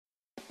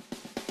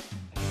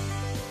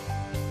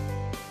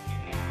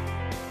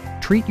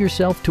treat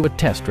yourself to a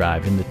test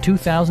drive in the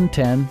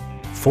 2010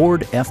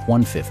 Ford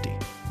F-150.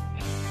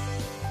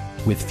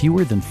 With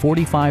fewer than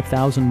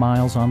 45,000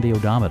 miles on the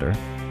odometer,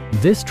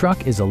 this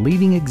truck is a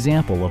leading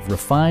example of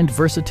refined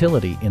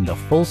versatility in the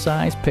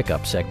full-size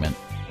pickup segment.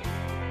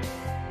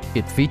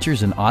 It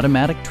features an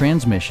automatic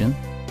transmission,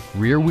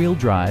 rear-wheel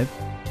drive,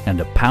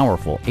 and a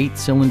powerful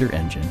 8-cylinder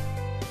engine.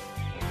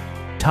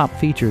 Top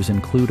features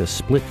include a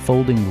split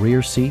folding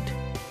rear seat,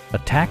 a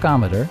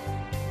tachometer,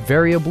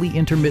 variably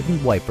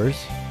intermittent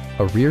wipers,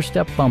 a rear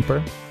step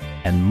bumper,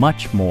 and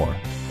much more.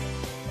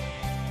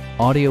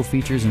 Audio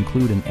features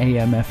include an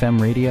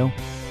AM/FM radio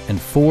and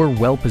 4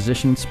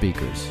 well-positioned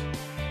speakers.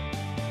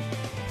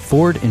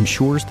 Ford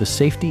ensures the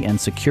safety and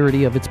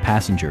security of its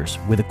passengers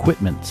with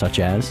equipment such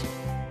as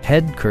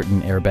head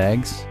curtain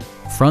airbags,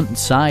 front and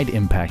side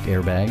impact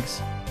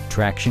airbags,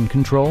 traction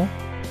control,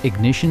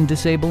 ignition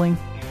disabling,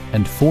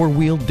 and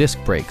 4-wheel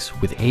disc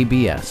brakes with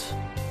ABS.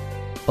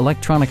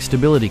 Electronic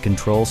stability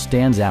control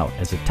stands out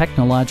as a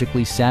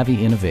technologically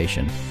savvy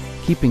innovation,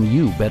 keeping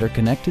you better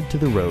connected to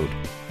the road.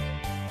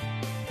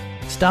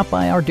 Stop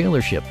by our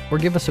dealership or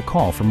give us a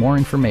call for more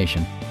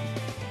information.